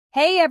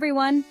Hey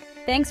everyone!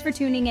 Thanks for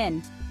tuning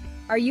in.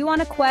 Are you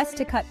on a quest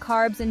to cut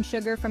carbs and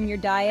sugar from your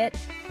diet,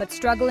 but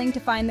struggling to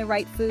find the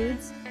right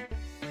foods?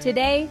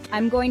 Today,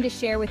 I'm going to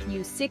share with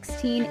you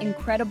 16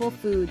 incredible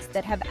foods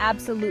that have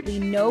absolutely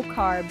no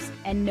carbs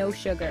and no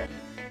sugar.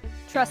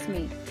 Trust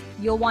me,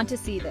 you'll want to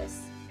see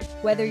this.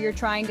 Whether you're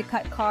trying to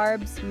cut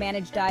carbs,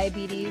 manage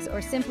diabetes,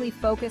 or simply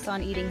focus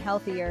on eating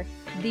healthier,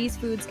 these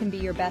foods can be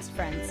your best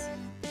friends.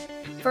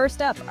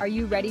 First up, are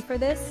you ready for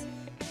this?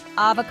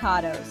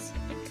 Avocados.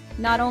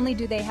 Not only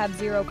do they have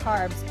zero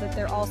carbs, but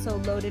they're also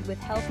loaded with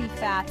healthy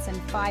fats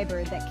and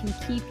fiber that can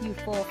keep you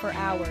full for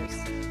hours.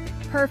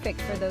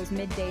 Perfect for those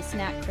midday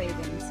snack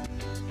cravings.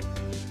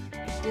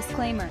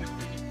 Disclaimer: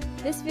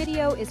 this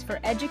video is for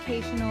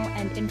educational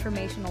and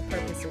informational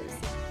purposes.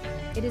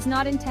 It is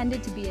not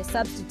intended to be a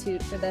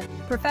substitute for the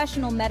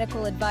professional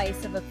medical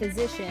advice of a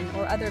physician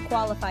or other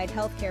qualified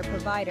healthcare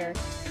provider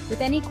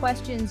with any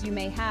questions you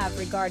may have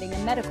regarding a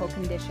medical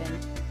condition.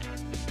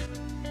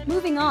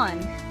 Moving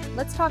on,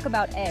 let's talk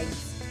about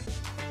eggs.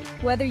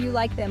 Whether you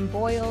like them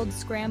boiled,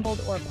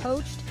 scrambled, or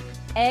poached,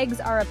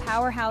 eggs are a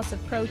powerhouse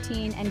of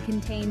protein and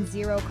contain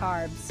zero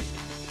carbs.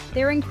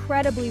 They're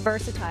incredibly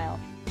versatile,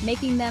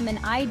 making them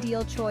an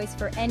ideal choice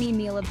for any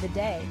meal of the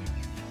day.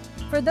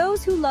 For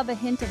those who love a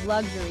hint of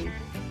luxury,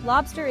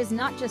 lobster is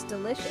not just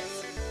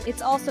delicious,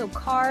 it's also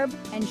carb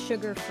and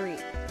sugar-free.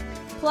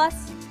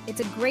 Plus, it's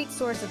a great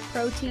source of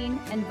protein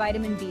and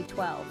vitamin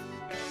B12.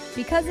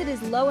 Because it is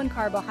low in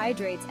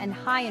carbohydrates and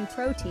high in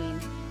protein,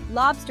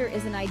 lobster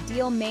is an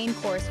ideal main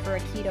course for a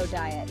keto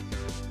diet.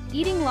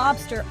 Eating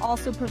lobster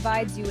also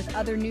provides you with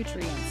other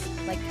nutrients,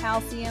 like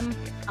calcium,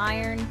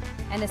 iron,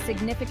 and a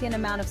significant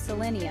amount of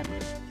selenium.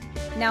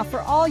 Now,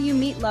 for all you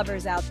meat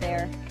lovers out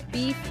there,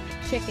 beef,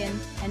 chicken,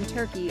 and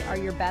turkey are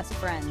your best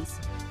friends.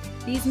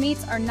 These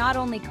meats are not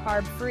only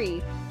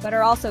carb-free, but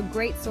are also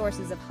great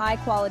sources of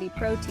high-quality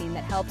protein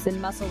that helps in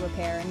muscle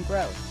repair and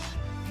growth.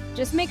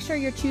 Just make sure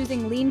you're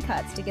choosing lean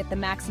cuts to get the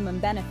maximum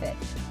benefit.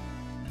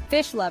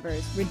 Fish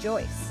lovers,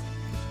 rejoice!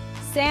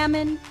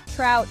 Salmon,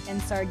 trout,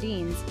 and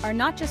sardines are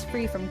not just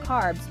free from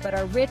carbs, but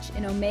are rich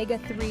in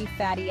omega-3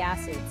 fatty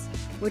acids,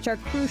 which are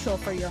crucial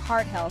for your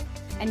heart health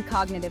and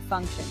cognitive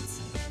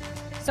functions.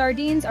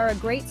 Sardines are a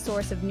great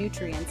source of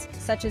nutrients,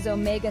 such as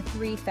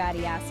omega-3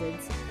 fatty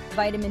acids,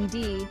 vitamin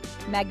D,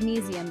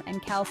 magnesium,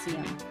 and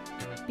calcium.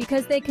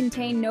 Because they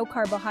contain no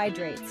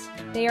carbohydrates,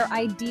 they are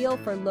ideal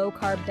for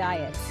low-carb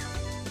diets.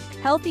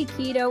 Healthy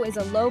keto is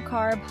a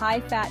low-carb,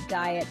 high-fat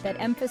diet that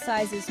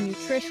emphasizes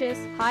nutritious,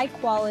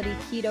 high-quality,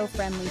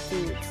 keto-friendly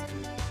foods.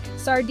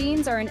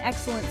 Sardines are an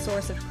excellent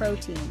source of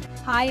protein,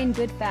 high in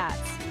good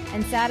fats,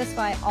 and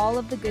satisfy all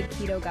of the good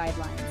keto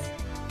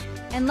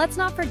guidelines. And let's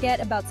not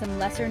forget about some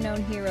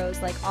lesser-known heroes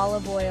like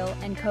olive oil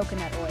and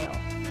coconut oil.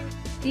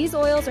 These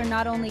oils are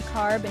not only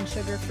carb and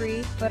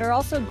sugar-free, but are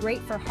also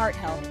great for heart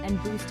health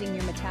and boosting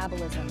your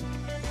metabolism.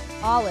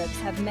 Olives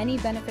have many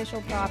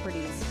beneficial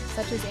properties,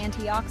 such as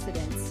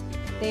antioxidants.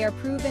 They are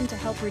proven to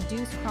help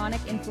reduce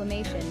chronic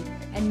inflammation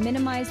and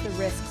minimize the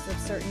risks of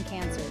certain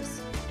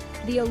cancers.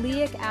 The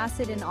oleic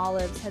acid in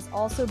olives has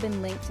also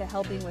been linked to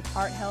helping with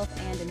heart health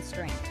and in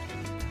strength.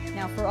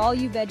 Now, for all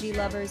you veggie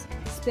lovers,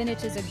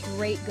 spinach is a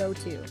great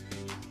go-to.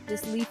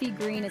 This leafy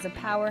green is a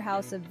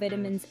powerhouse of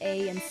vitamins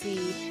A and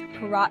C,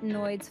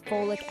 carotenoids,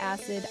 folic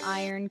acid,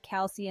 iron,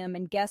 calcium,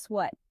 and guess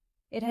what?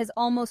 It has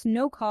almost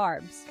no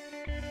carbs.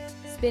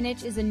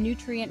 Spinach is a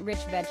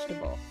nutrient-rich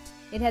vegetable.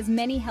 It has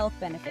many health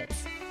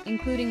benefits,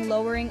 including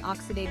lowering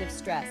oxidative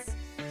stress,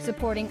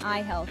 supporting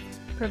eye health,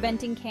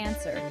 preventing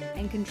cancer,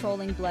 and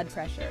controlling blood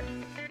pressure.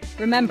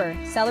 Remember,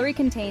 celery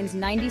contains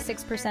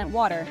 96%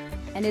 water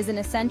and is an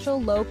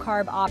essential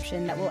low-carb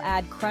option that will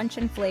add crunch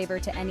and flavor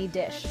to any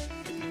dish.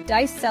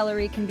 Diced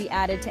celery can be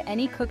added to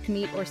any cooked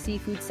meat or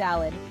seafood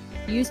salad,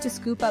 used to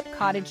scoop up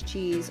cottage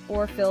cheese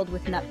or filled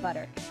with nut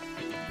butter.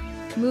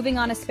 Moving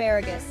on,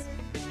 asparagus.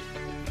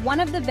 One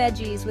of the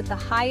veggies with the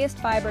highest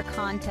fiber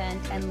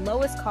content and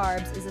lowest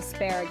carbs is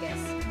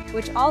asparagus,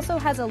 which also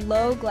has a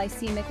low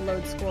glycemic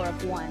load score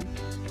of 1.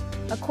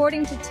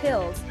 According to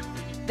Tills,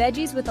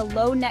 veggies with a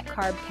low net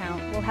carb count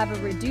will have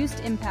a reduced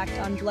impact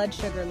on blood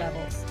sugar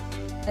levels.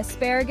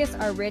 Asparagus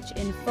are rich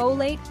in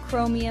folate,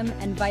 chromium,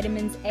 and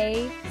vitamins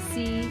A,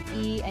 C,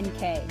 E, and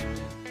K.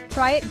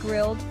 Try it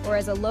grilled or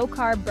as a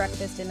low-carb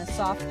breakfast in a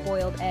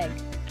soft-boiled egg.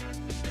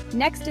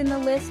 Next in the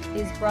list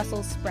is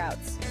Brussels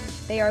sprouts.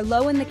 They are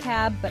low in the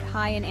carb but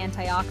high in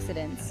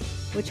antioxidants,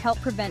 which help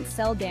prevent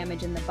cell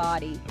damage in the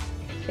body.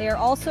 They are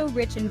also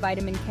rich in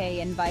vitamin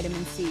K and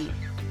vitamin C.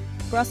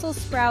 Brussels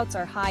sprouts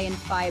are high in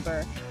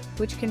fiber,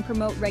 which can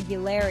promote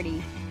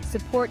regularity,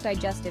 support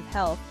digestive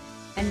health,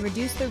 and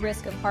reduce the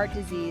risk of heart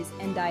disease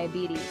and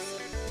diabetes.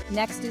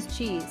 Next is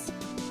cheese.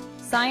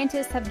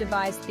 Scientists have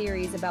devised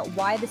theories about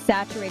why the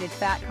saturated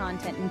fat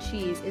content in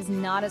cheese is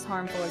not as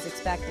harmful as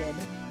expected.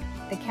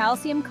 The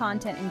calcium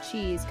content in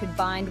cheese could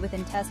bind with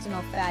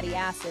intestinal fatty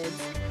acids,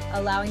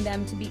 allowing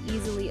them to be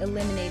easily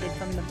eliminated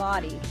from the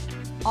body.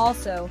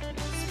 Also,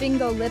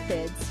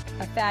 sphingolipids,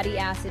 a fatty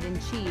acid in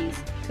cheese,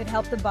 could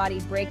help the body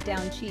break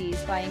down cheese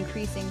by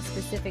increasing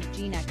specific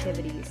gene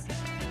activities.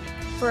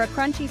 For a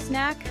crunchy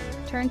snack,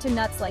 turn to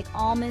nuts like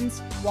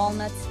almonds,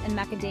 walnuts, and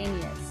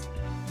macadamias.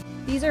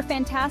 These are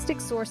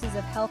fantastic sources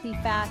of healthy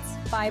fats,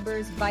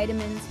 fibers,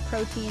 vitamins,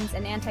 proteins,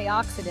 and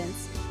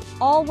antioxidants,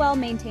 all while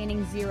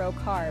maintaining zero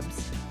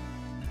carbs.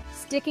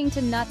 Sticking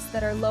to nuts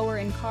that are lower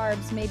in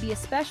carbs may be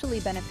especially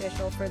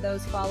beneficial for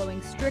those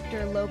following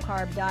stricter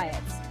low-carb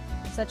diets,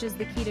 such as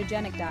the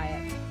ketogenic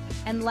diet.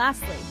 And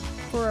lastly,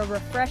 for a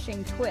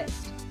refreshing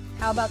twist,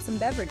 how about some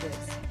beverages?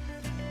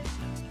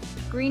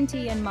 Green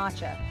tea and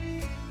matcha.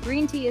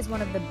 Green tea is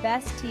one of the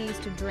best teas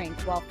to drink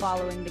while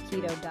following the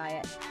keto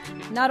diet.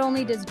 Not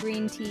only does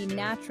green tea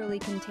naturally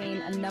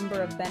contain a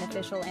number of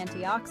beneficial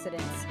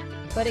antioxidants,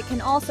 but it can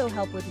also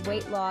help with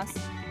weight loss,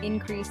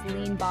 increase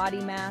lean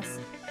body mass,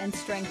 and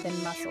strengthen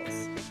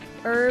muscles.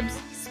 Herbs,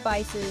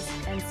 spices,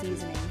 and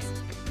seasonings.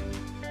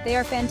 They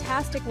are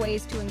fantastic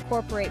ways to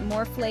incorporate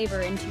more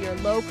flavor into your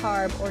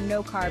low-carb or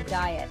no-carb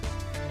diet.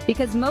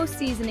 Because most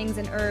seasonings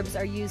and herbs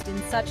are used in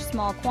such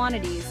small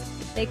quantities,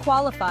 they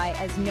qualify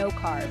as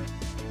no-carb.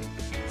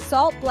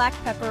 Salt, black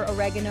pepper,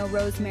 oregano,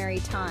 rosemary,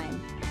 thyme,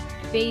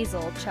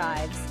 basil,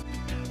 chives,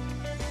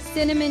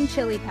 cinnamon,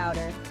 chili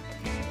powder.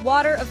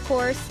 Water, of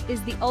course,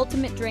 is the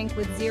ultimate drink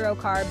with zero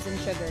carbs and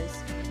sugars.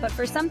 But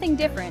for something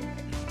different,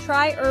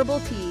 try herbal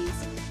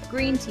teas,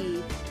 green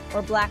tea,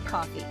 or black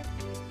coffee.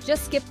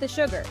 Just skip the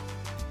sugar.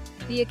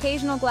 The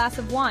occasional glass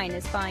of wine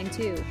is fine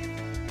too.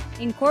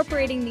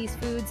 Incorporating these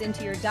foods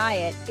into your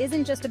diet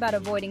isn't just about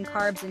avoiding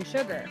carbs and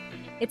sugar.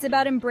 It's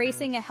about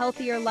embracing a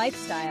healthier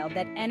lifestyle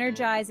that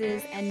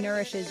energizes and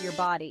nourishes your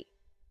body.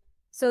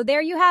 So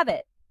there you have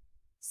it.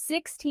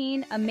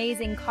 16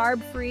 amazing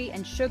carb-free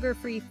and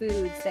sugar-free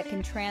foods that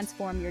can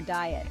transform your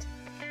diet.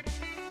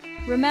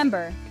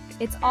 Remember,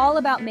 it's all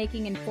about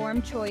making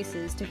informed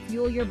choices to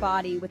fuel your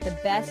body with the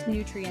best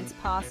nutrients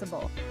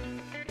possible.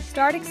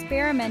 Start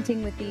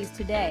experimenting with these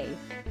today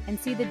and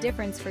see the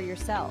difference for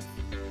yourself.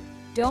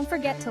 Don't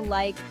forget to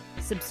like,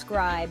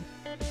 subscribe,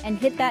 and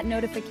hit that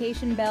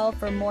notification bell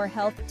for more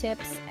health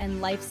tips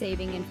and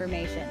life-saving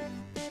information.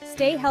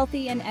 Stay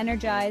healthy and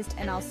energized,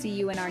 and I'll see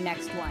you in our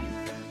next one.